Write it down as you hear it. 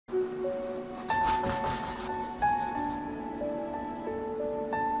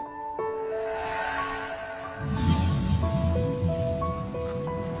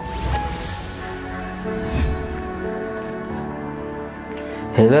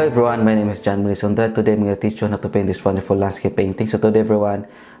Hello everyone, my name is JMLisondra. Today I'm going to teach you how to paint this wonderful landscape painting. So today everyone,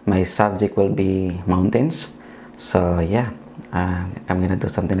 my subject will be mountains. So yeah, I'm going to do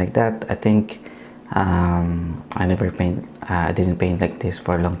something like that. I think I didn't paint like this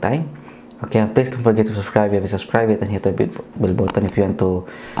for a long time. Okay, and please don't forget to subscribe if you subscribe it, and hit the bell button if you want to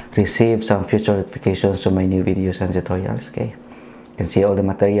receive some future notifications of my new videos and tutorials. Okay, you can see all the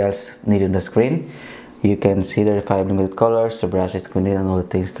materials needed on the screen. You can see the five limited colors, the brushes, and all the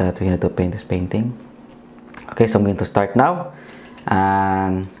things that we need to paint this painting. Okay, so I'm going to start now.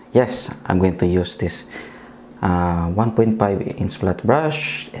 And yes, I'm going to use this 1.5-inch flat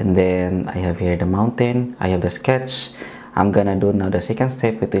brush. And then I have here the mountain. I have the sketch. I'm gonna do now the second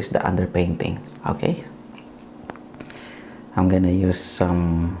step, which is the underpainting. Okay. I'm gonna use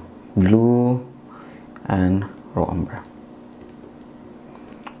some blue and raw umber.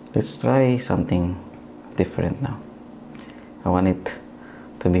 Let's try something different now. I want it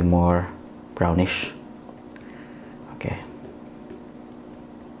to be more brownish. Okay.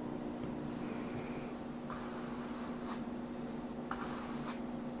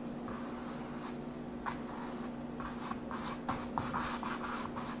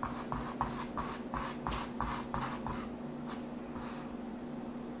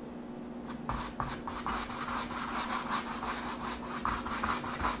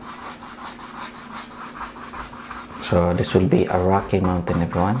 So this will be a rocky mountain,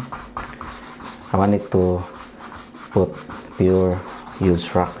 everyone. I wanted to put pure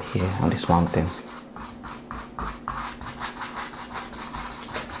huge rock here on this mountain.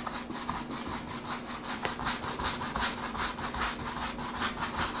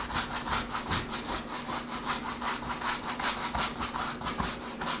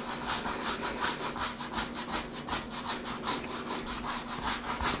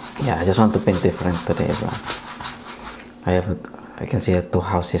 Yeah, I just want to paint different today, everyone. I can see two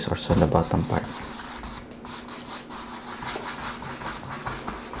houses also in the bottom part.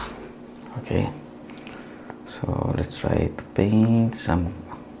 Okay, so let's try to paint some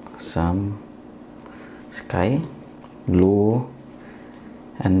sky, blue,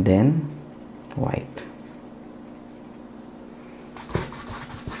 and then white.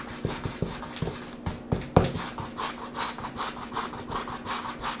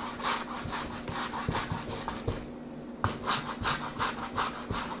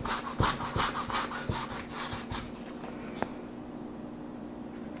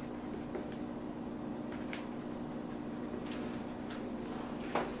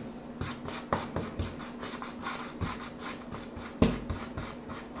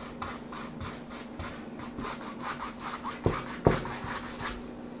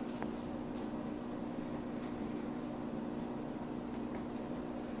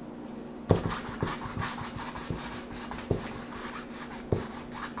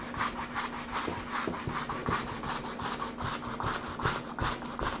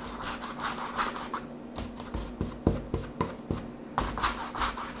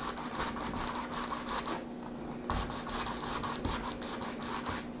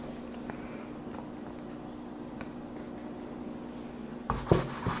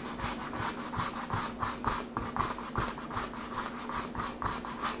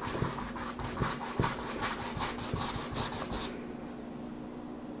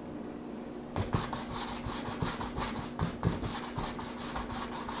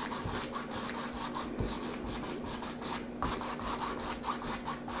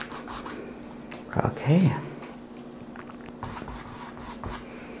 Okay,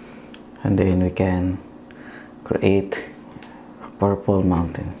 and then we can create a purple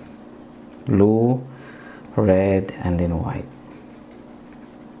mountain, blue, red, and then white.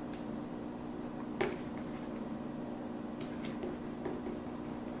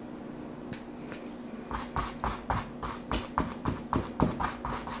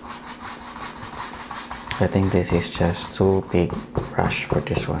 I think this is just too big brush for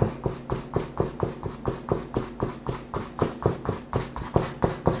this one.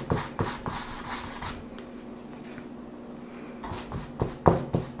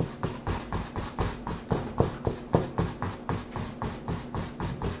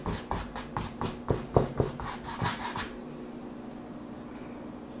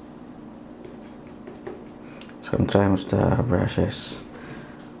 Sometimes the brushes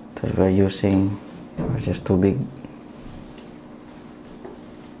that we're using are just too big.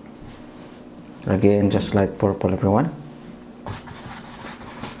 Again, just like purple, everyone.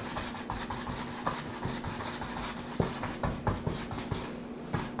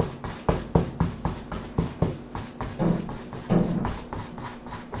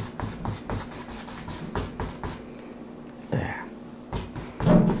 There.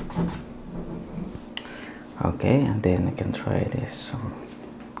 Okay, and then I can try this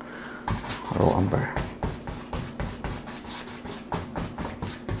raw umber.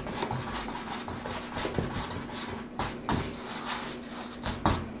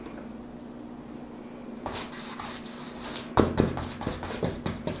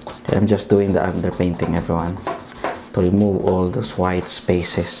 I'm just doing the underpainting, everyone, to remove all those white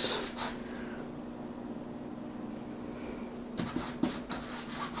spaces.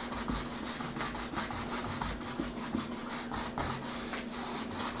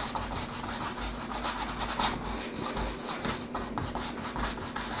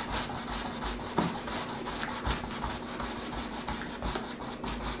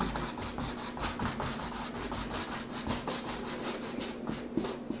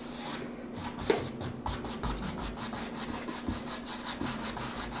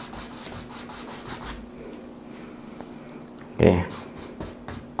 Okay,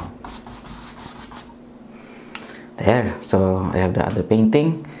 there. So I have the other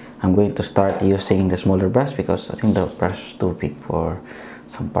painting. I'm going to start using the smaller brush because I think the brush is too big for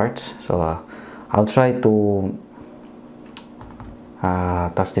some parts. So I'll try to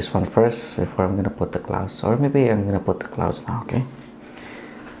touch this one first before I'm gonna put the clouds, or maybe I'm gonna put the clouds now. Okay,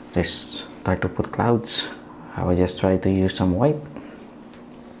 let's start to put clouds. I will just try to use some white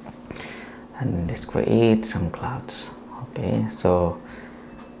and let's create some clouds. Okay, so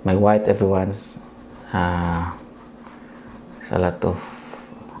my white, everyone's there's a lot of,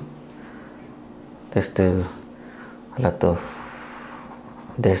 there's still a lot of,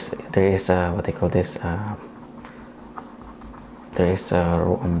 there is what they call this, there is a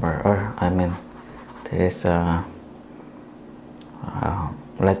raw umber, or I mean there is a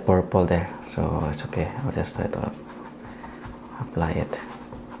light purple there, so it's okay. I'll just try to apply it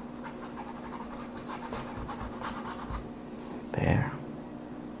there.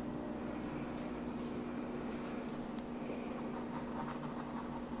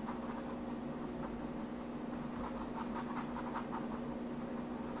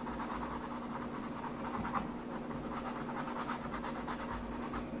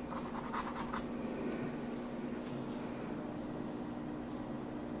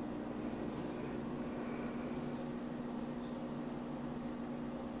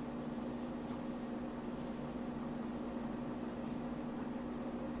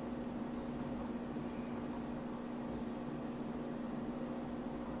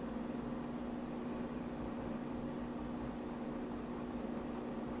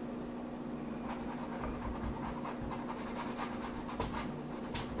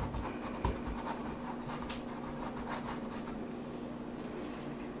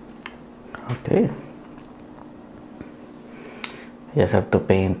 Okay, you just have to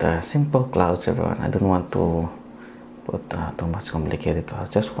paint simple clouds, everyone. I don't want to put too much complicated clouds,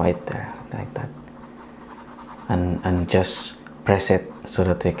 just white there, something like that, and just press it so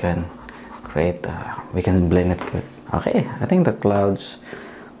that we can create, we can blend it good. Okay, I think the clouds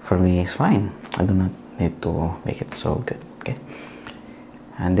for me is fine. I do not need to make it so good. Okay,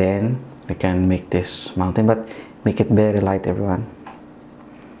 and then we can make this mountain, but make it very light, everyone.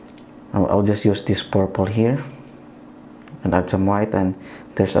 I'll just use this purple here and add some white, and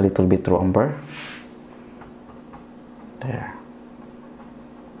there's a little bit raw umber there.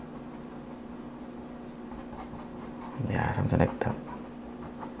 Yeah, something like that.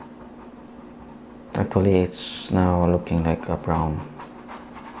 Actually, it's now looking like a brown,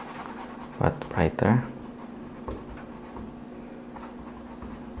 but brighter.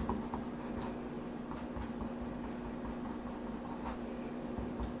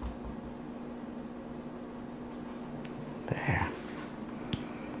 There.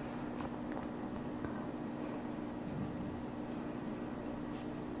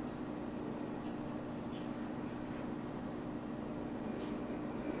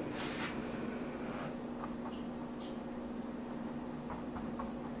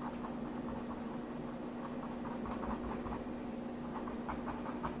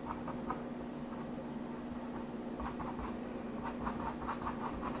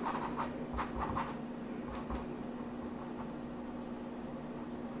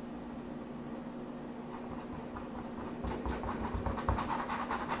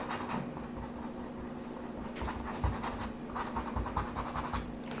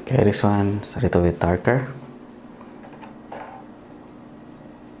 Okay, this one is a little bit darker.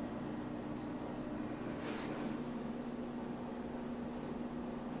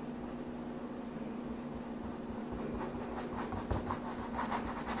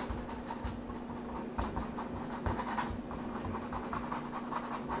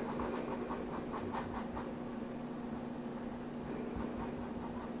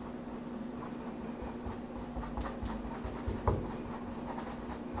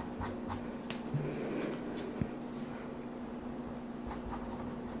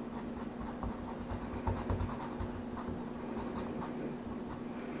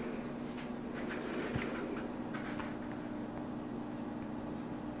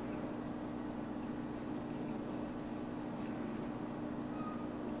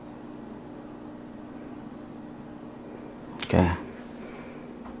 Okay.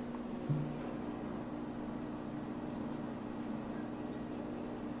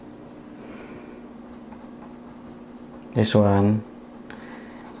 This one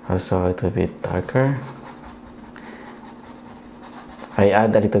also a little bit darker. I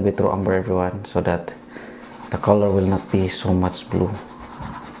add a little bit raw umber, everyone, so that the color will not be so much blue.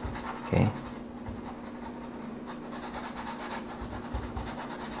 Okay.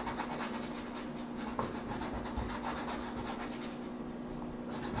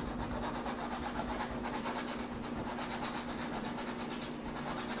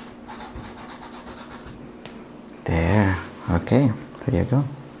 There. Okay. There you go.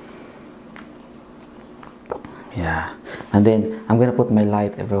 Yeah. And then I'm gonna put my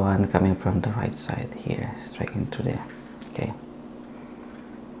light, everyone, coming from the right side here, striking through there. Okay.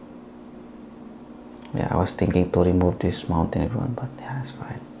 Yeah, I was thinking to remove this mountain, everyone, but yeah, it's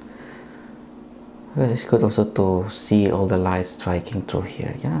fine. Well, it's good also to see all the lights striking through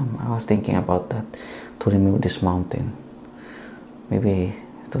here. Yeah, I was thinking about that, to remove this mountain. Maybe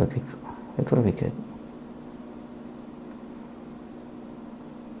it will be good.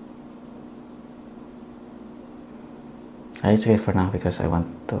 It's okay for now because I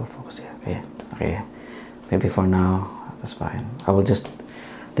want to focus here. Okay, okay. Maybe for now, that's fine. I will just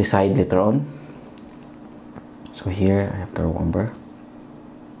decide later on. So here I have the umber.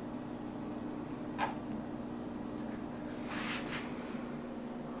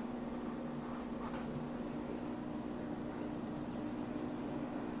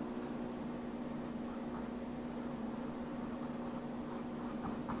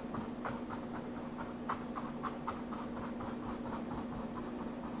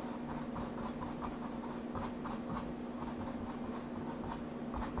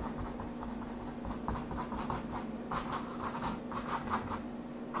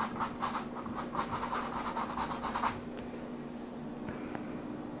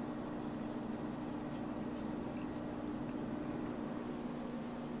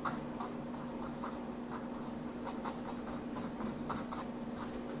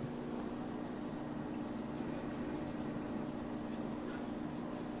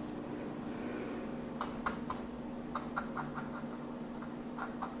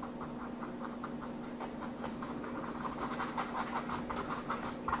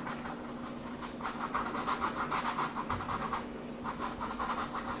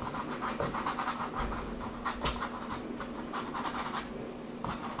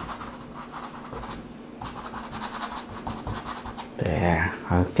 There.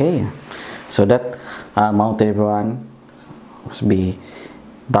 Okay. So that mountain, everyone, must be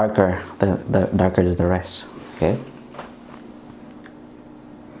darker, darker than the rest. Okay.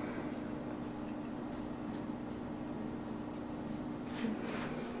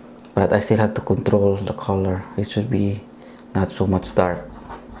 But I still have to control the color. It should be not so much dark.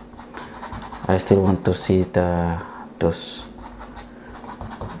 I still want to see those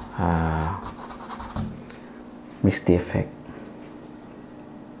misty effect.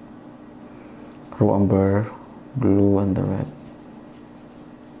 Raw umber, blue, and the red.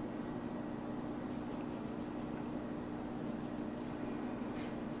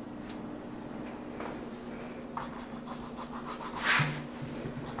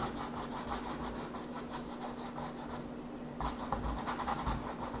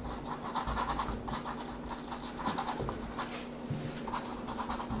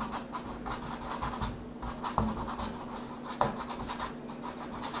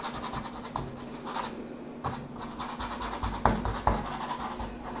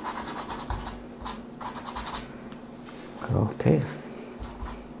 Okay.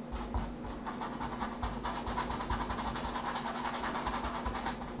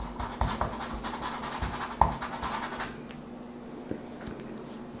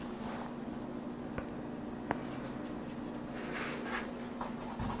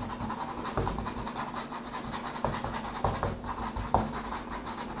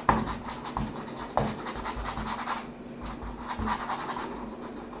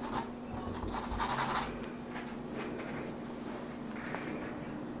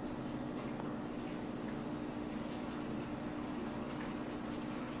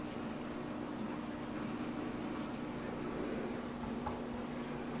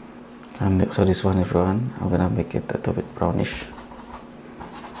 And so this one, everyone, I'm gonna make it a little bit brownish.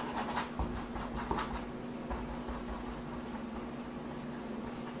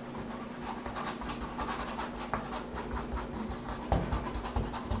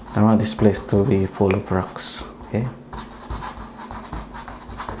 I want this place to be full of rocks, okay?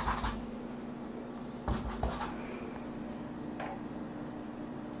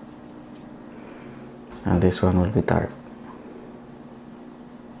 And this one will be dark.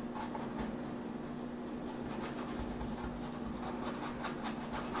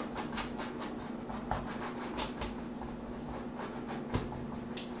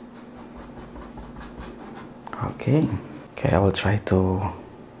 Okay, I will try to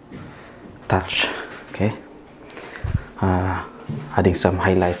touch, okay, adding some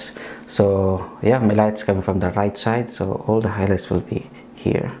highlights. So yeah, my lights coming from the right side, so all the highlights will be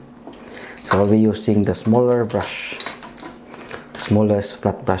here. So I'll be using the smaller brush, smallest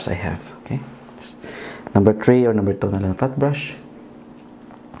flat brush I have, okay, number 3 or number 2 na lang flat brush.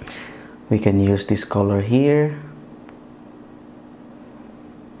 We can use this color here.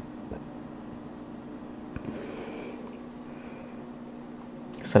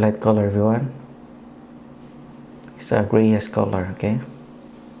 It's a light color, everyone. It's a grayish color, okay?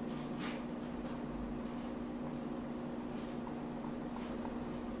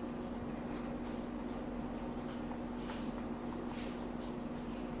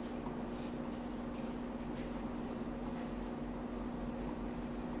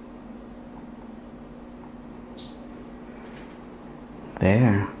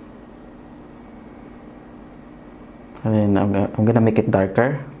 There. And then I'm gonna make it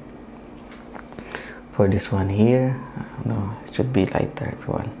darker for this one here. No, it should be lighter,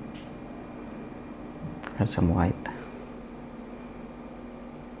 everyone. Add some white.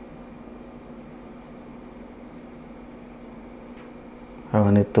 I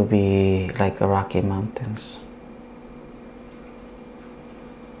want it to be like a Rocky Mountains.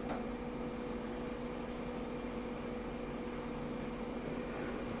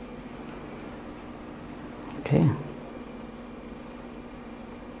 Okay.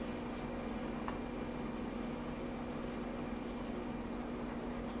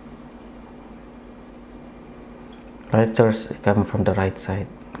 Light source coming from the right side,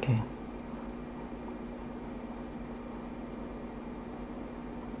 okay.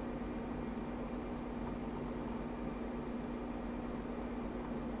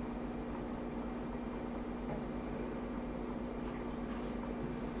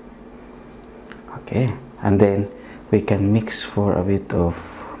 Okay, and then we can mix for a bit of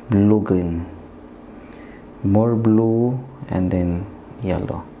blue green, more blue and then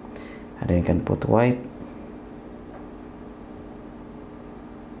yellow, and then you can put white,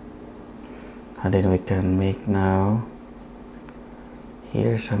 and then we can make now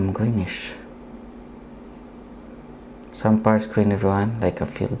here some greenish, some parts green, everyone, like a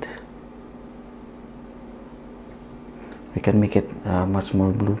field. We can make it much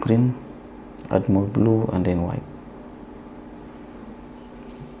more blue green, add more blue and then white.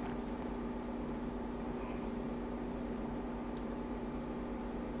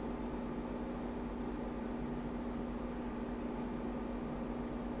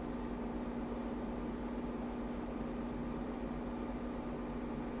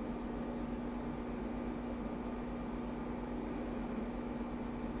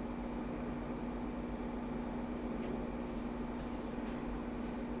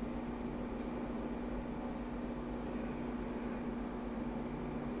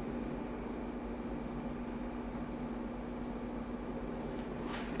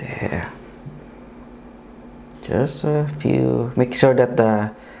 There. Just a few. Make sure that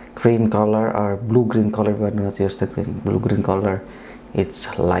the green color or blue-green color, but not use the blue-green color, it's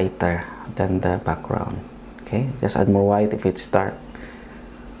lighter than the background. Okay, just add more white if it's dark,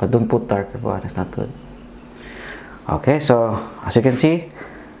 but don't put darker one, it's not good. Okay, so as you can see,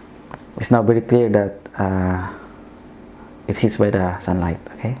 it's now very clear that it hits by the sunlight.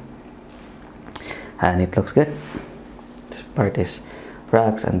 Okay, and it looks good. This part is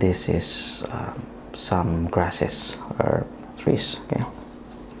rocks and this is some grasses or trees. Okay,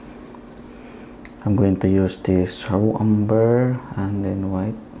 I'm going to use this raw umber and then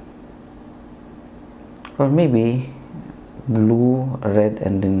white, or maybe blue, red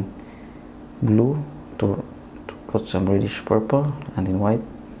and then blue to put some reddish purple and then white.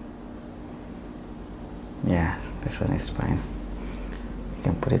 Yeah, this one is fine. You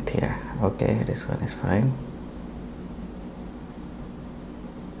can put it here. Okay, this one is fine.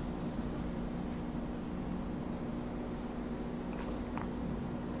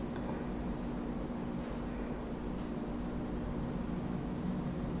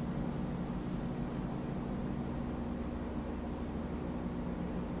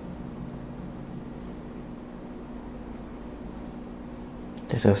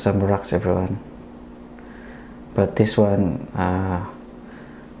 This is some rocks, everyone, but this one a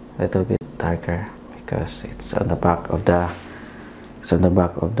little bit darker because it's on the back of the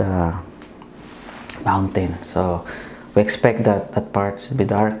mountain, so we expect that that part should be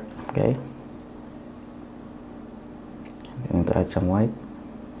dark. Okay, I'm going to add some white.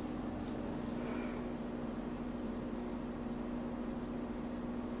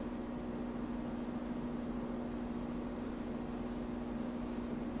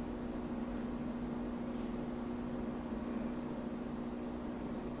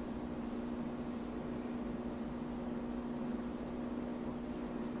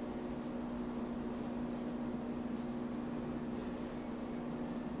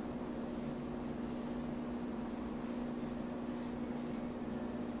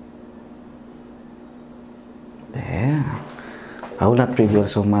 I will not reveal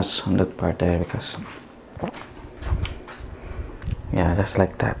so much on that part there because, yeah, just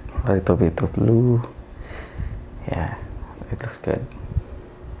like that, a little bit of blue. Yeah, it looks good.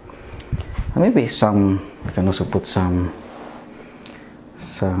 And maybe some, we can also put some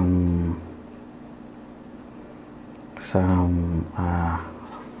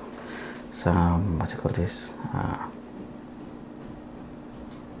what do you call this,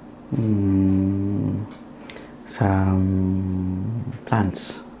 some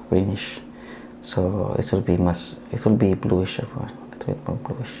plants, greenish, so it will be bluish, a little bit more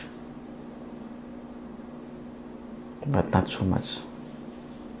bluish, but not so much.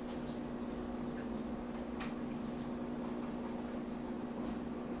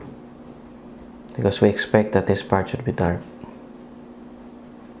 Because we expect that this part should be dark.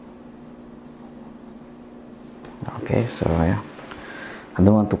 Okay, so yeah, I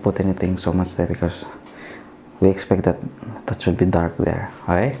don't want to put anything so much there because we expect that should be dark there.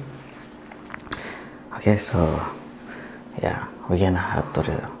 Alright. Okay, so yeah, we're gonna have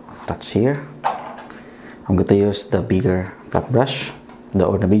to touch here. I'm going to use the bigger flat brush,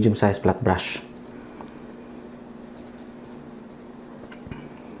 or the medium size flat brush.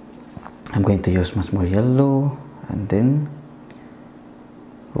 I'm going to use much more yellow, and then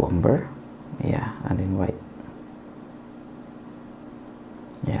umber, yeah, and then white.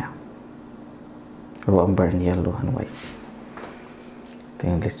 Yeah, umber and yellow and white.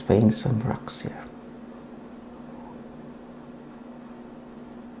 Then let's paint some rocks here.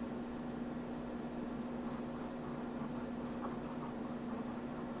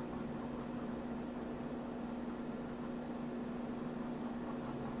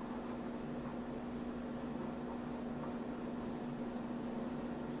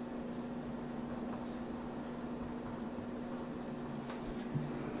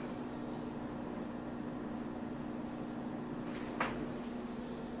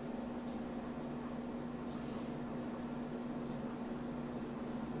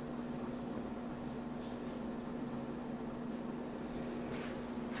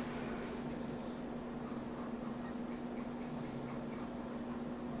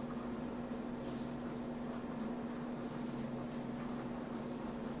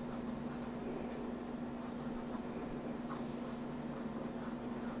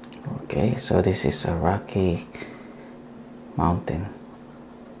 Okay, so this is a rocky mountain.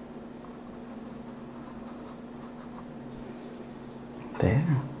 There.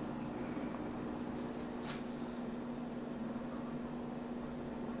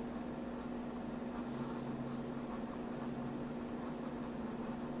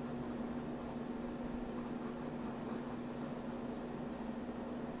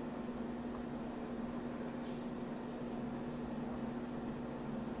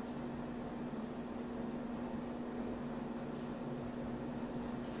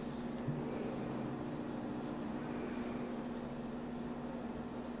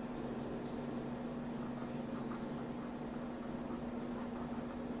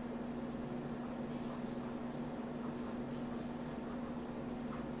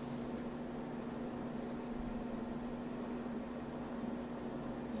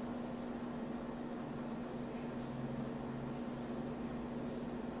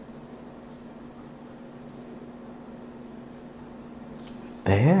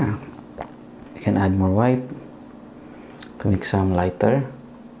 There. You can add more white to make some lighter,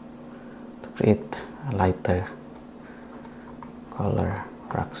 to create a lighter color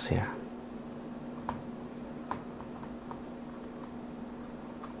rocks here.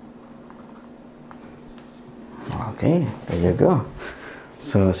 Okay, there you go.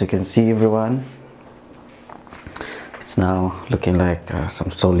 So as you can see, everyone, it's now looking like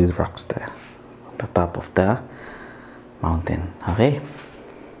some solid rocks there on the top of the mountain. Okay,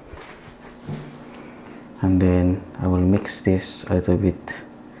 and then I will mix this a little bit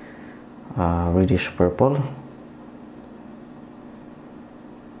reddish purple.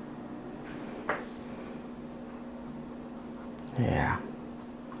 Yeah.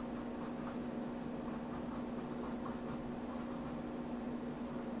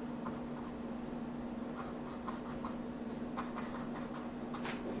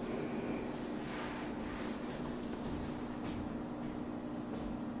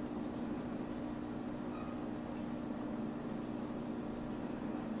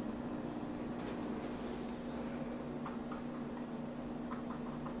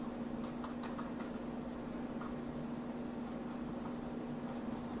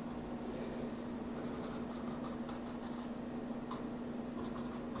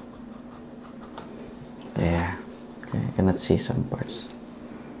 There, okay, I cannot see some parts.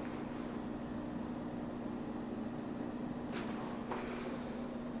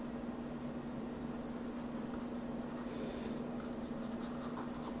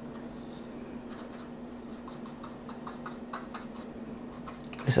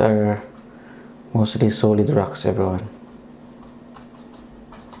 These are mostly solid rocks, everyone.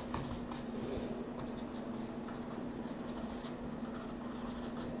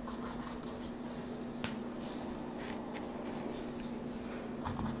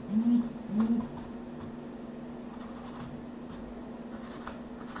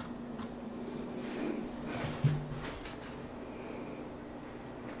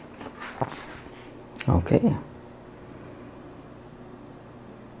 Okay.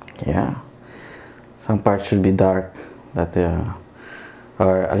 Yeah. Some parts should be dark, that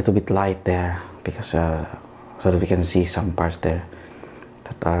or a little bit light there, because so that we can see some parts there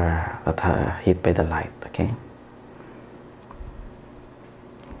that are hit by the light. Okay.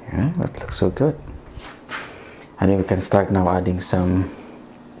 Yeah, that looks so good. And then we can start now adding some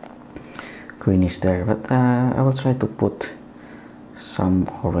greenish there, but I will try to put some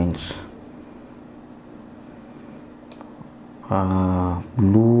orange,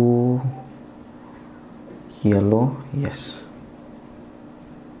 blue, yellow, yes,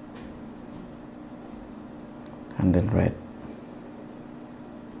 and then red,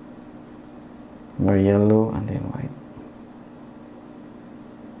 more yellow, and then white.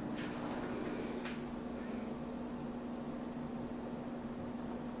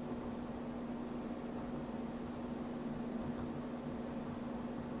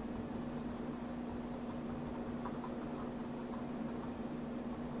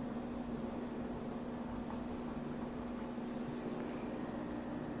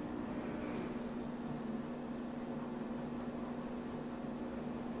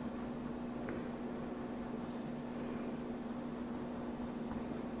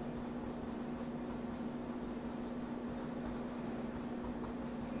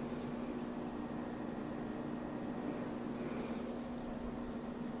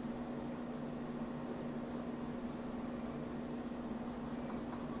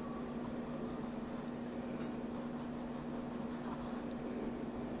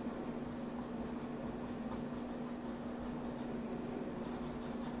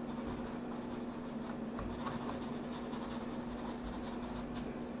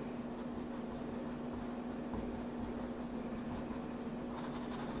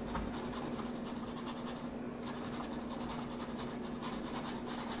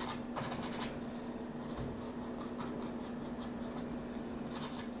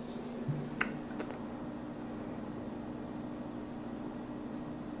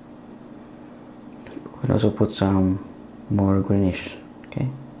 We can also put some more greenish. Okay,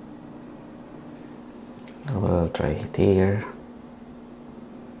 I will try it here.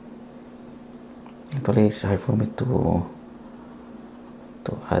 Actually, it's hard for me to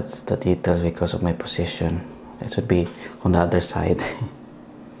add the details because of my position. It should be on the other side.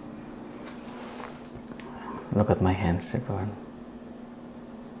 Look at my hands, everyone.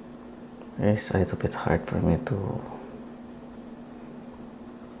 It's a little bit hard for me to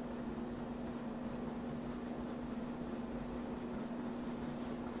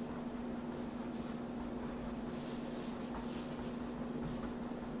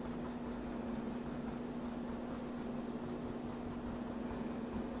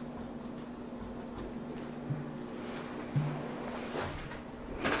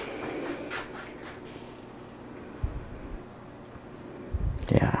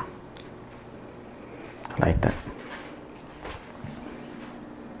yeah, like that.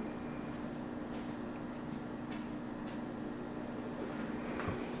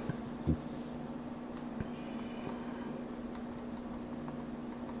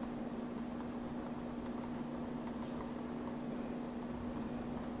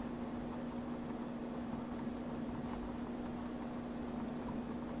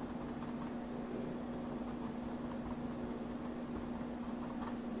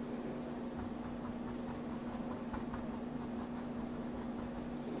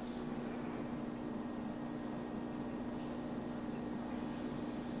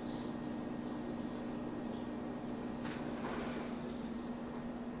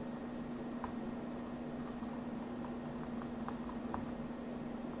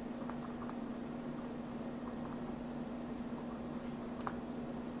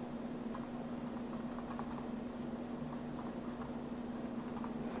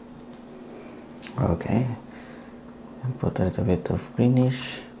 Okay, and put a little bit of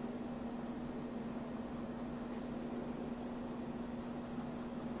greenish.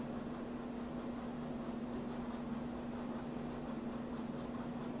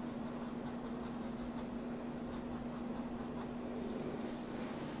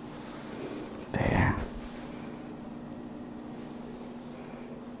 There.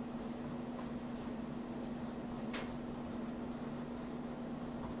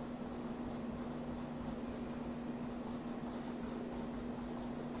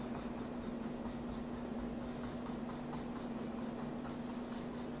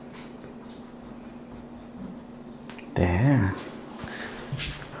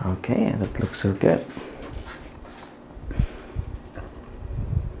 Okay, that looks so good.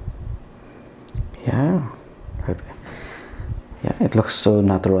 Yeah, yeah, it looks so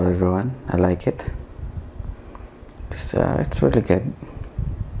natural, everyone. I like it. It's really good.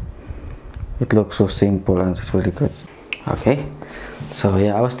 It looks so simple and it's really good. Okay, so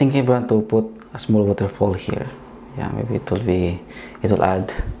yeah, I was thinking everyone to put a small waterfall here. Yeah, maybe it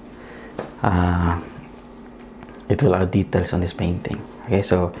will add details on this painting. Okay,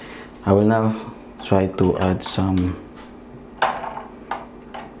 so I will now try to add some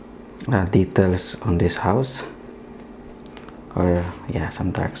details on this house, or yeah,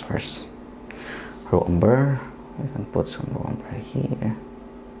 some darks first. Raw umber, we can put some raw umber here.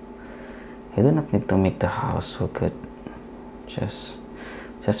 You do not need to make the house so good, just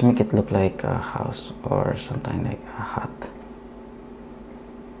make it look like a house or something like a hut.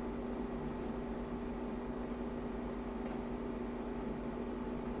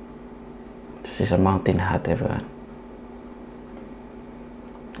 This is a mountain hut, everyone.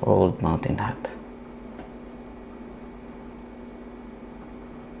 Old mountain hut.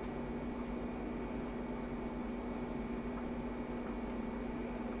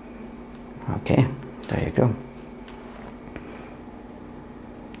 Okay, there you go.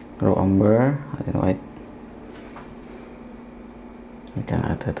 Raw umber and white. We can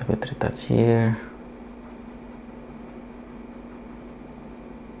add a little bit retouch here.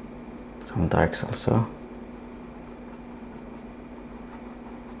 Some darks also.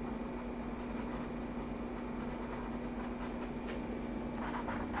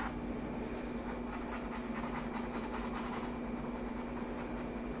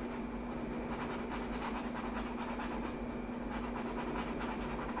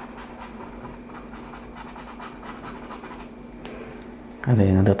 And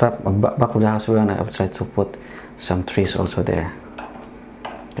then on the top, back of the house, I'll try to put some trees also there.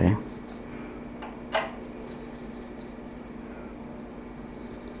 Okay.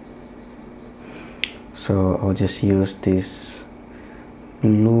 So I'll just use this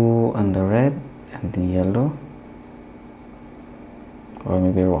blue and the red and the yellow, or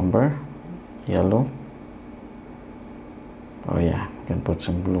maybe umber, yellow. Oh yeah, you can put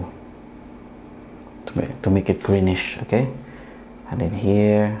some blue to make it greenish. Okay. And then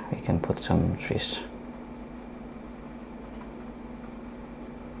here we can put some trees.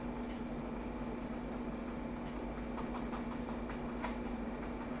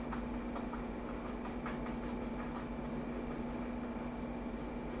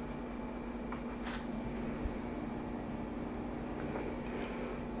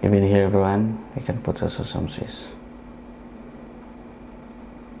 Even here, everyone, we can put also some trees.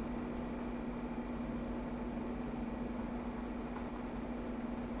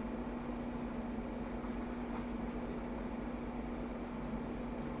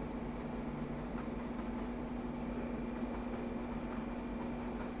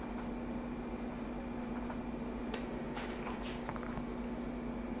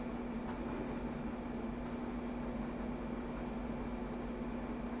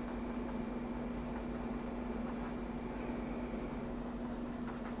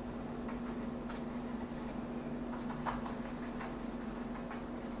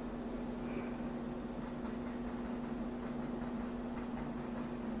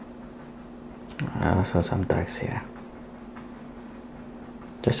 Also some darks here.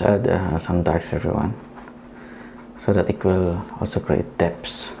 Just add some darks, everyone, so that it will also create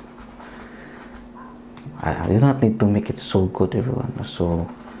depths. You don't need to make it so good, everyone, so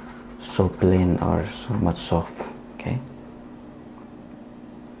plain or so much soft. Okay.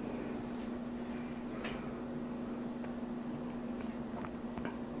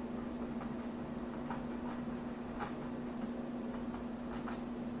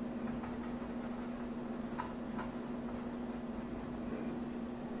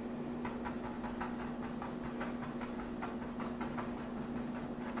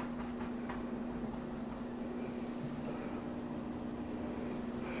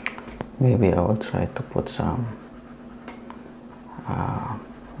 Maybe I will try to put some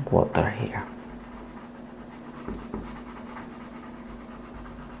water here.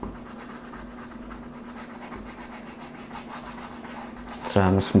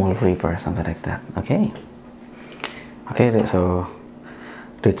 Some small river, something like that. Okay. Okay, so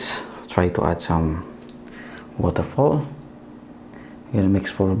let's try to add some waterfall. You're gonna mix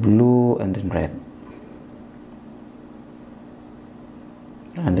for blue and then red.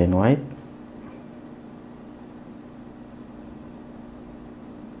 And then white.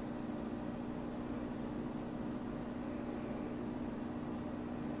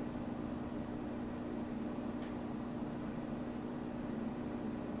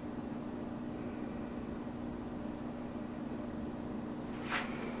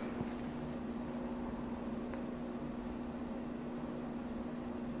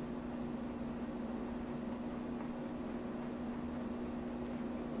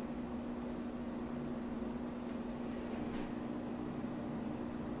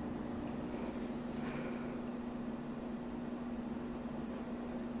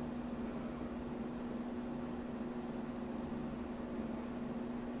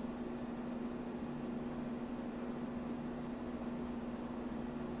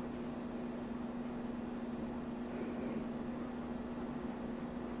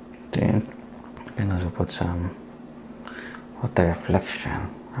 put some water reflection.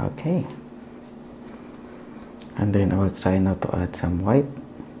 Okay. And then I will try now to add some white.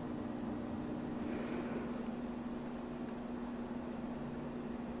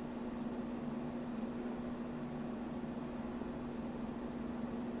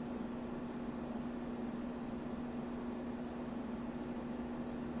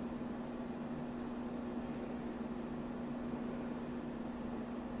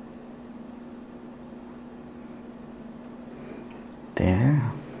 There.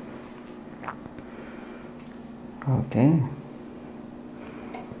 Okay.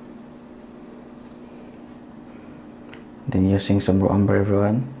 Then using some raw umber,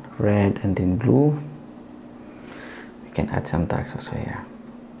 everyone, red and then blue, we can add some darks also here.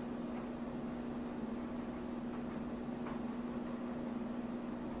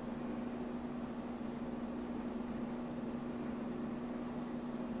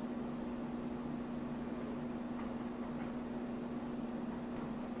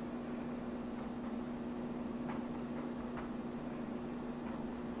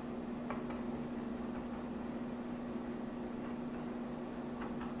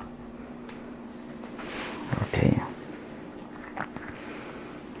 Okay,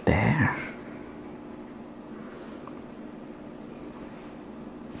 there.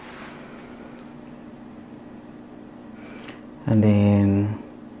 And then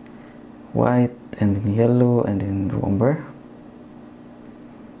white and then yellow and then umber.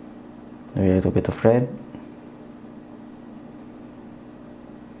 Maybe a little bit of red.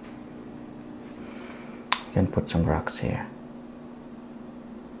 You can put some rocks here.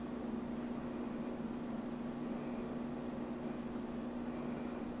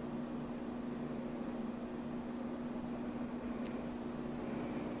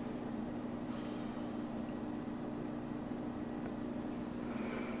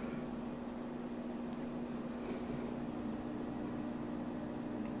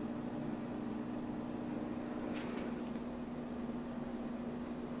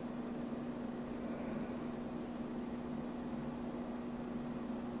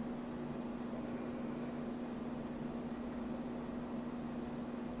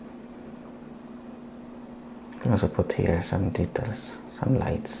 You can also put here some details, some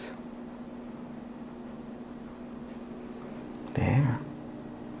lights. There.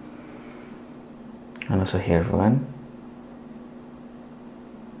 And also here one.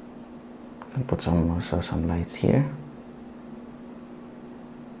 You can put some lights here.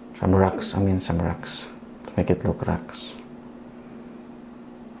 Some rocks, some rocks to make it look rocks.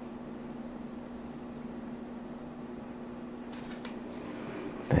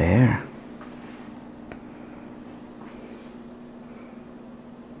 There.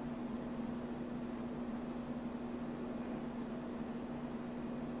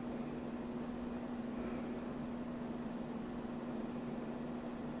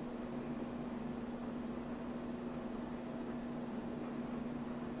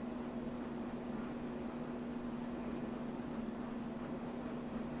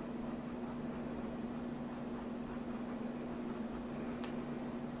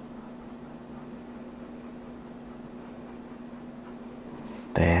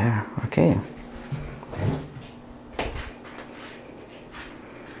 There, okay.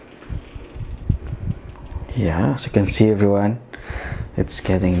 Yeah, as you can see, everyone, it's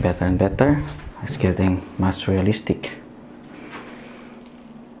getting better and better. It's getting much realistic.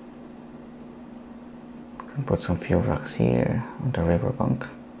 You can put some few rocks here on the riverbank.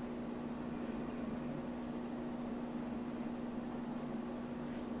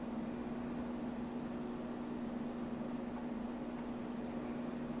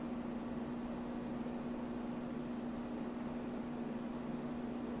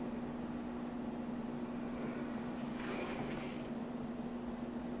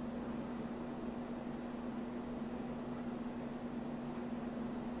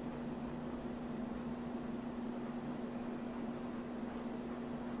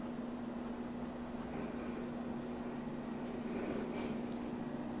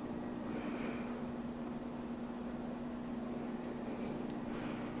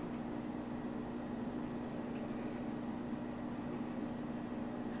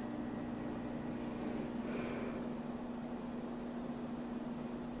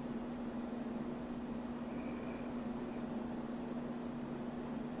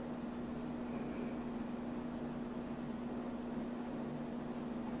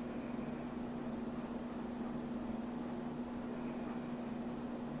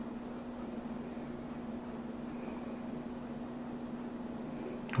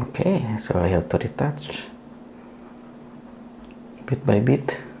 Okay, so I have to retouch bit by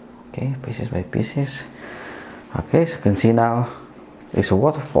bit Okay, pieces by pieces. Okay, so you can see now it's a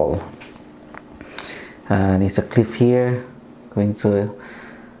waterfall, and it's a cliff here going to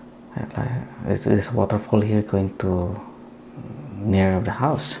there's a waterfall here going to near the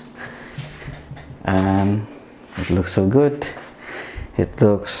house, and it looks so good. It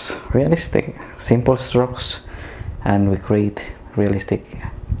looks realistic, simple strokes, and we create realistic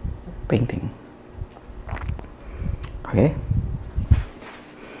painting. Okay,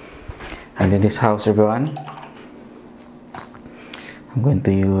 and in this house, everyone, I'm going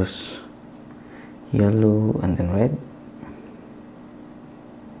to use yellow and then red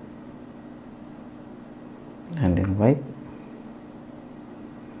and then white.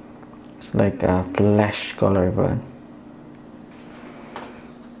 It's like a flash color, everyone.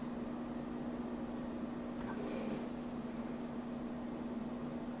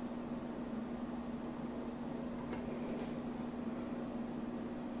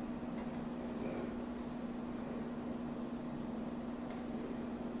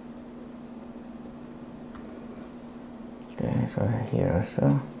 Okay, so here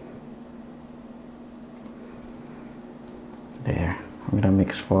also. There. I'm gonna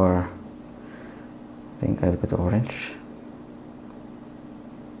mix for, I think, a little bit of orange.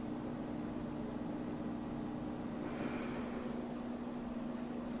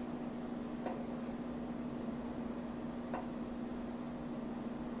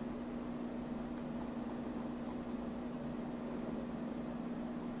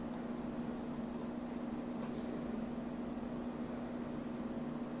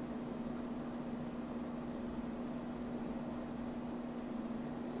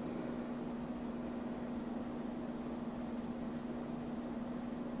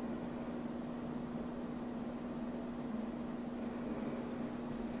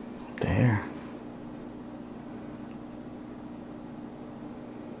 There.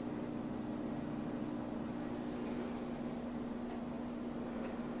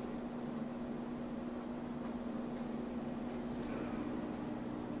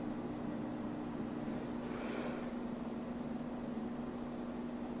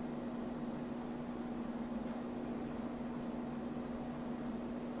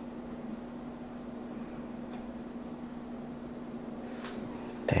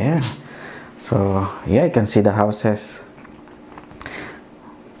 There. So yeah, you can see the houses,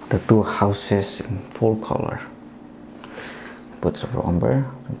 the two houses in full color. Put some umber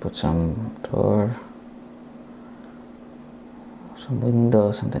and put some door, some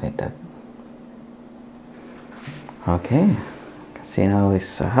window, something like that. Okay, you can see now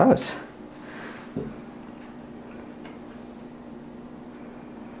it's a house.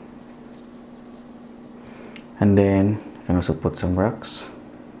 And then you can also put some rocks.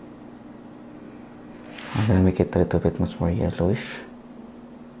 I'm gonna make it a little bit much more yellowish.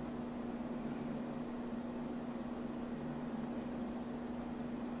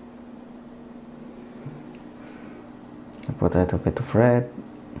 I put a little bit of red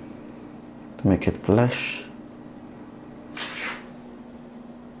to make it flush.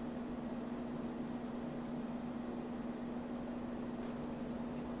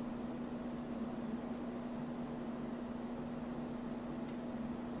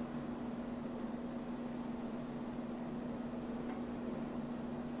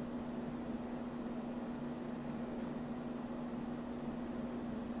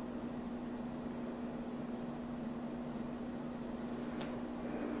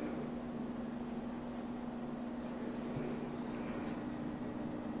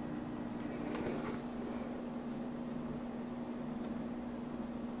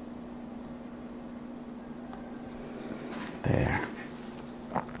 There.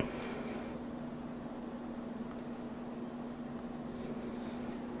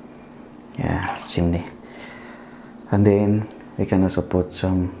 Yeah, chimney. And then we can also put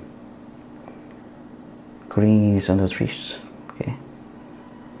some greens on the trees. Okay.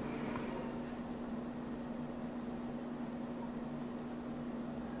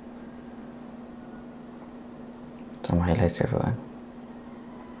 Some highlights, everyone.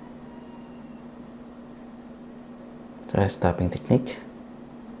 Trace tapping technique.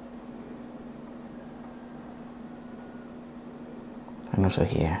 And also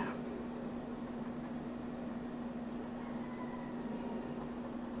here.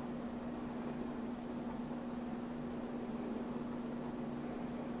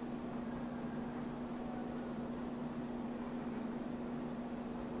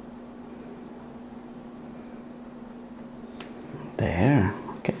 There,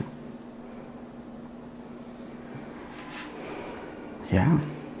 okay. Yeah.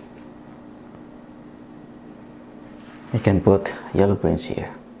 You can put yellow greens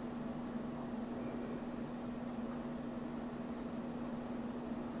here.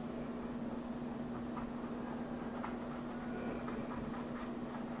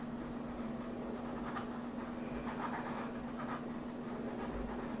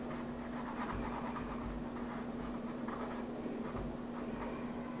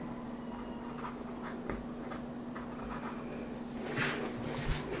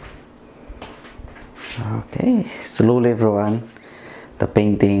 Okay, slowly everyone, the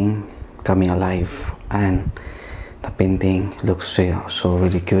painting coming alive, and the painting looks so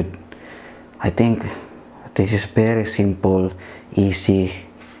really good. I think this is very simple, easy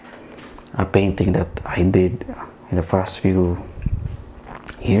painting that I did in the past few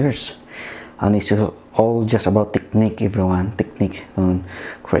years, and it's all just about technique, everyone. Technique on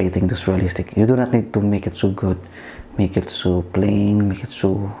creating this realistic. You do not need to make it so good, make it so plain, make it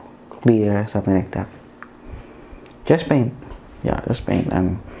so clear, something like that. Just paint, yeah, just paint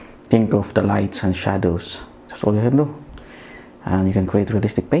and think of the lights and shadows. That's all you can do, and you can create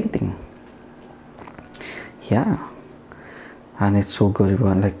realistic painting. Yeah, and it's so good,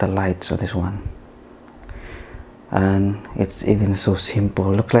 everyone. Like the lights on this one, and it's even so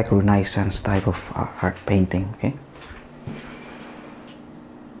simple. Looks like Renaissance type of art painting. Okay,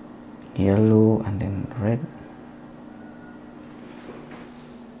 yellow and then red.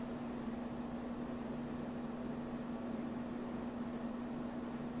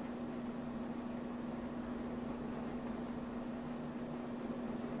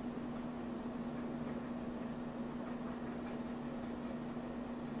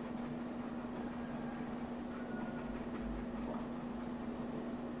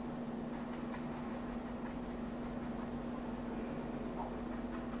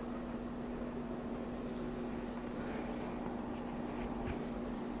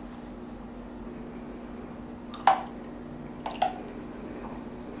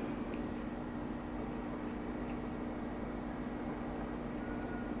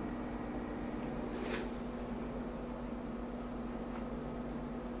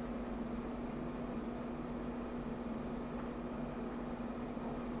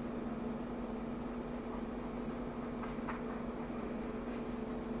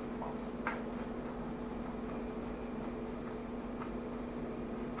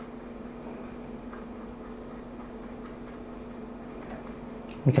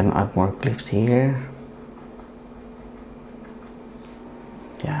 We can add more clips here.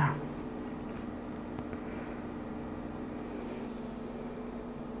 Yeah.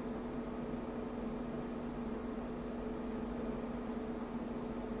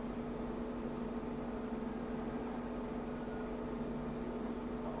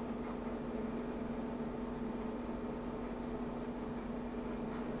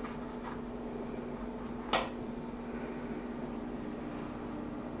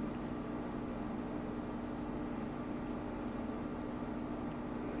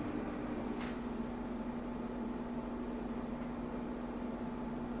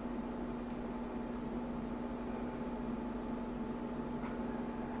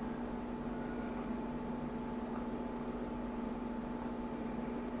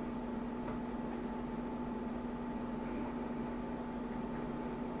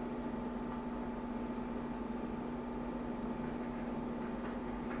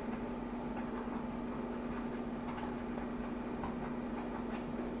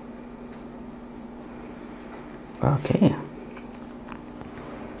 Okay.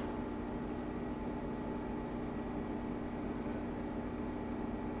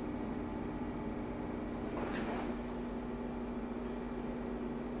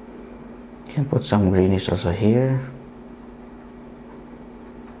 You can put some greenish also here.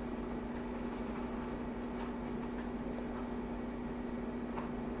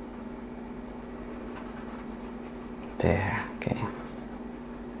 There, okay.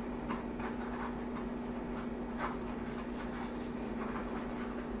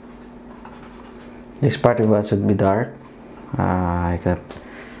 This part of it should be dark.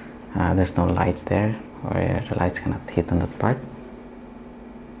 There's no lights there, where the lights cannot hit on that part.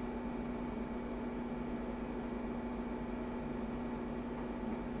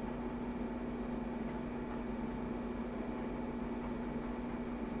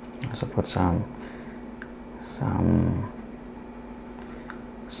 Also put some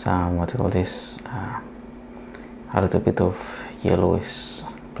what do you call this? A little bit of yellowish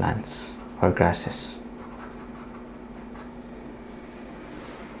plants or grasses.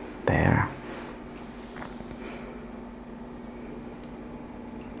 There.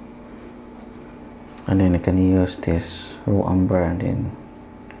 And then you can use this raw umber and then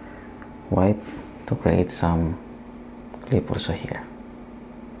white to create some clip also here.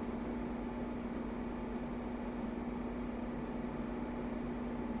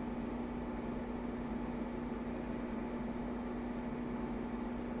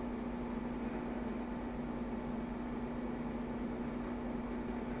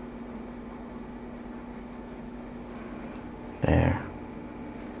 There.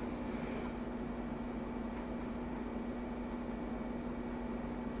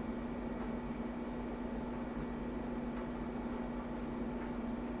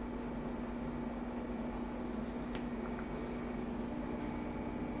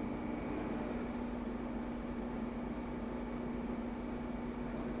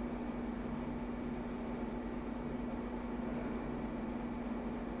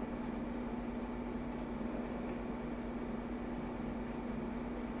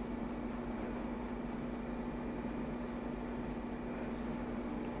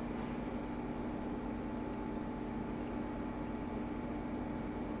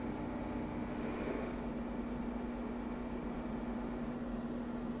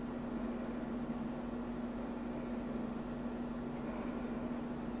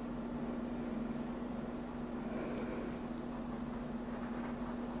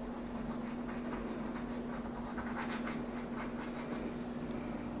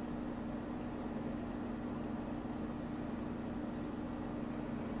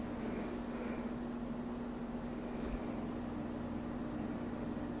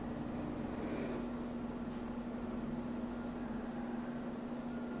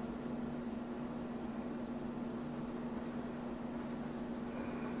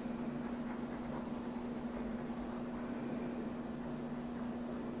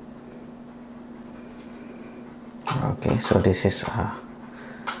 Okay, so this is a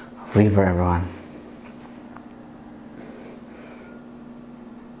river, everyone.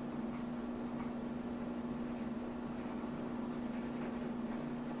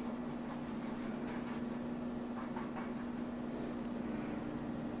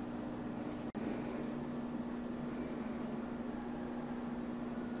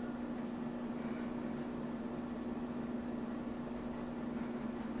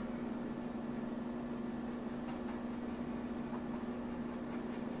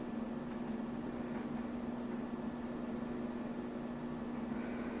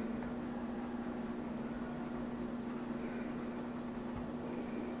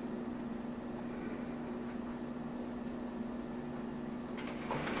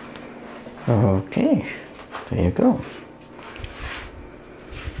 Okay, there you go.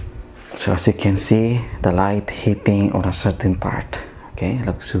 So as you can see, the light hitting on a certain part. Okay,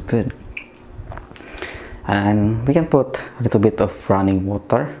 looks so good. And we can put a little bit of running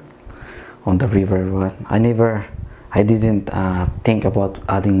water on the river one. I didn't think about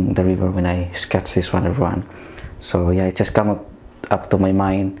adding the river when I sketched this one, everyone. So yeah, it just come up to my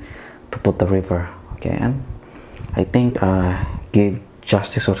mind to put the river. Okay, and I think give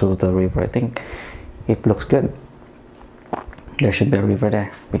justice also to the river. I think it looks good. There should be a river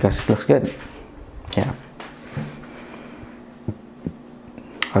there because it looks good. Yeah,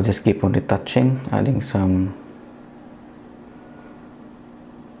 I'll just keep on retouching, adding some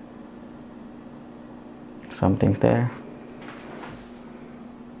things there.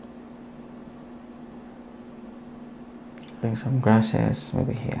 Adding some grasses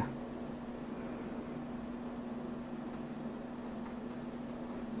maybe here.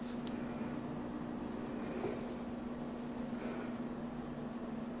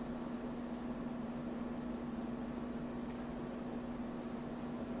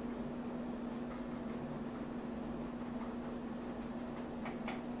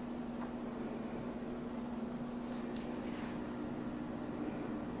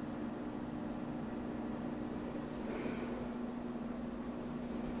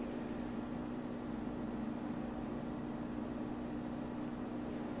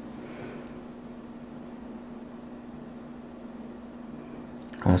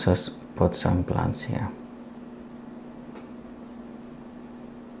 Also put some plants here.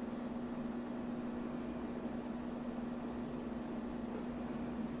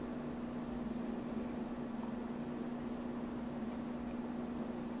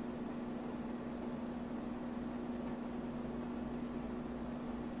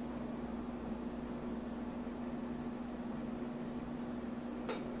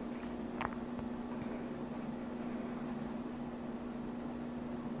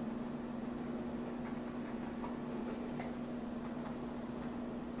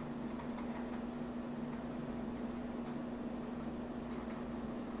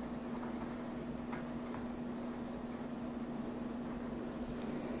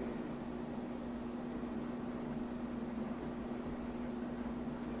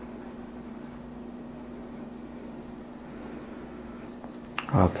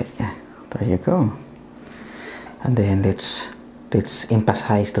 Okay, there you go. And then let's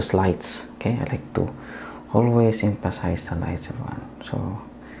emphasize those lights. Okay, I like to always emphasize the lights, everyone. So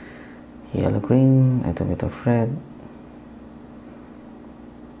yellow, green, a little bit of red,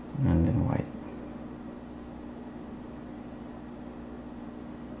 and then white.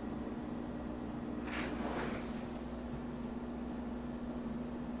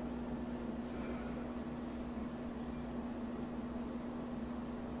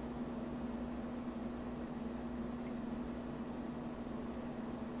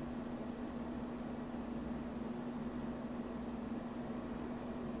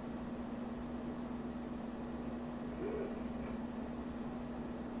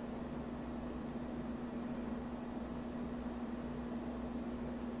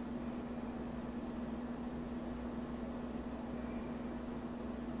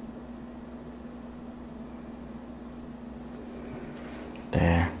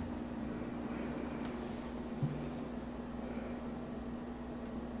 There.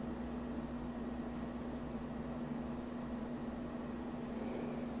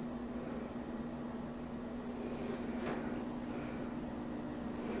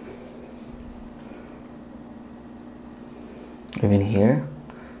 Even here,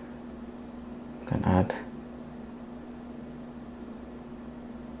 you can add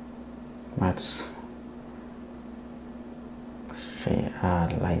much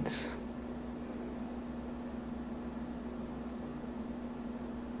lights.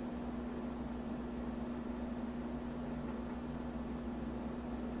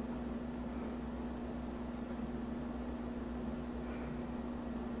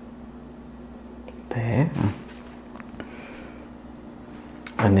 There.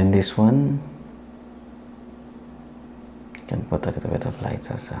 And then this one, you can put a little bit of light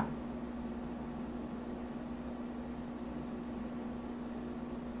also.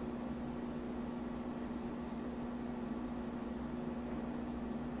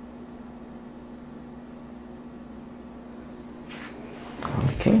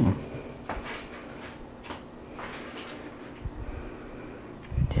 Okay.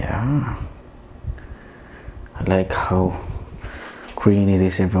 Yeah. I like how green it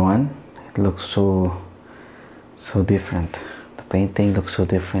is, everyone. It looks so different. The painting looks so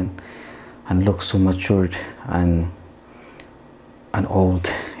different and looks so matured and old.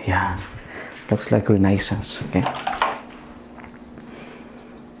 Yeah. Looks like Renaissance. Okay.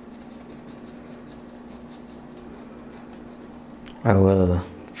 I will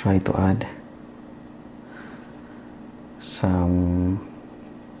try to add some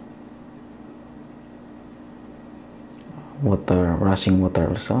water, rushing water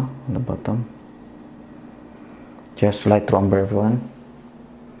also on the bottom. Just light umber, everyone.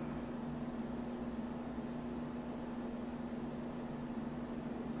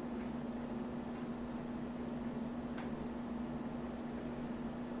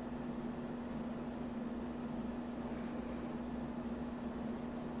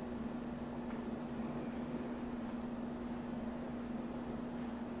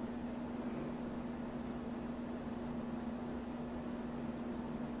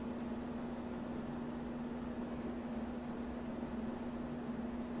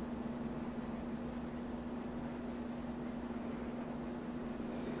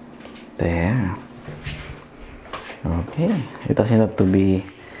 There. Okay, it doesn't have to be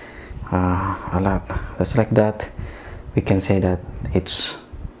a lot. Just like that, we can say that it's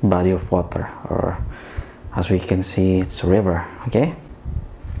body of water, or as we can see, it's a river. Okay.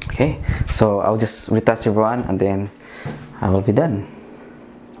 Okay, so I'll just retouch everyone and then I will be done.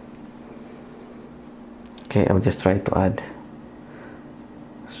 Okay, I'll just try to add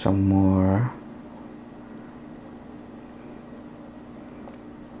some more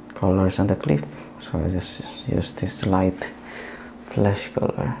colors on the cliff. So I just use this light flesh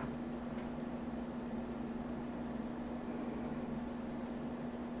color.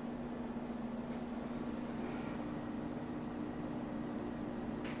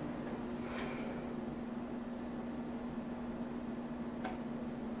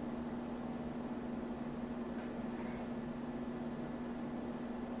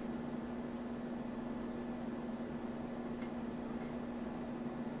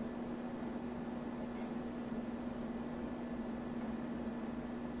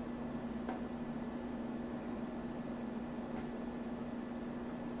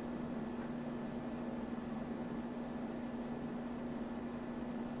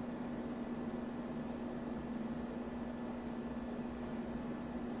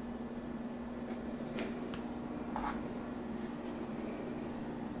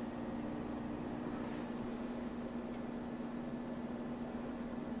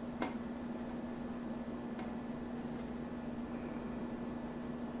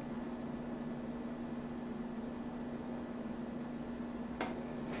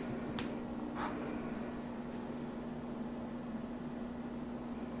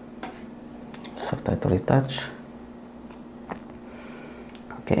 Try to retouch.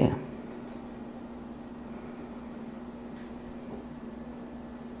 Okay.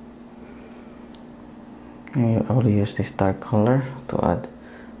 I will use this dark color to add.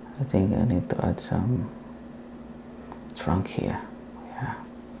 I think I need to add some trunk here. Yeah.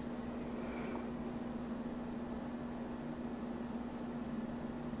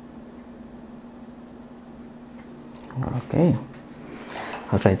 Okay.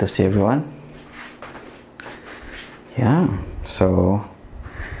 I'll try to see everyone. Yeah, so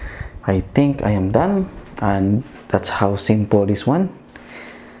I think I am done, and that's how simple this one.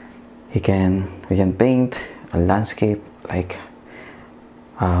 We can paint a landscape like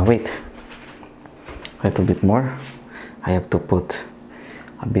wait, a little bit more. I have to put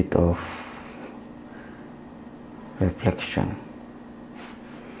a bit of reflection,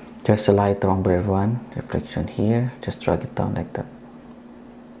 just a light umber, everyone. Reflection here, just drag it down like that.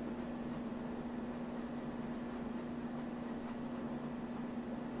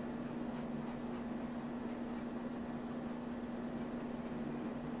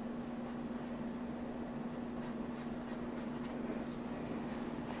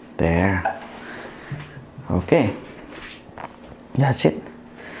 There. Okay, that's it.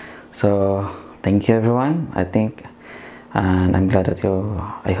 So thank you, everyone. I think, and I'm glad that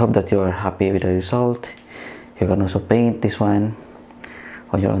I hope that you are happy with the result. You can also paint this one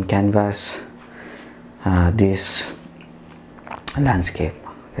on your own canvas, this landscape,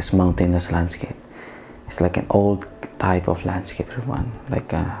 this mountainous landscape. It's like an old type of landscape, everyone, like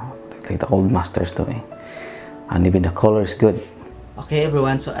the old masters doing, and even the color is good. Okay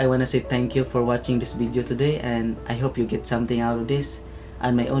everyone, so I want to say thank you for watching this video today, and I hope you get something out of this.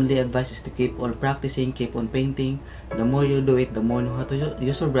 And my only advice is to keep on practicing, keep on painting. The more you do it, the more you know how to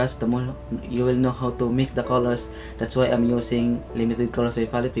use your brush, the more you will know how to mix the colors. That's why I'm using limited colors in my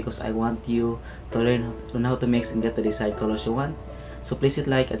palette, because I want you to learn how to mix and get the desired colors you want. So please hit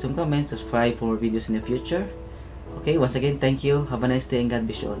like, add some comments, subscribe for more videos in the future. Okay, once again, thank you, have a nice day, and God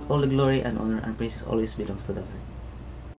bless you all. All the glory and honor and praises always belongs to the Lord.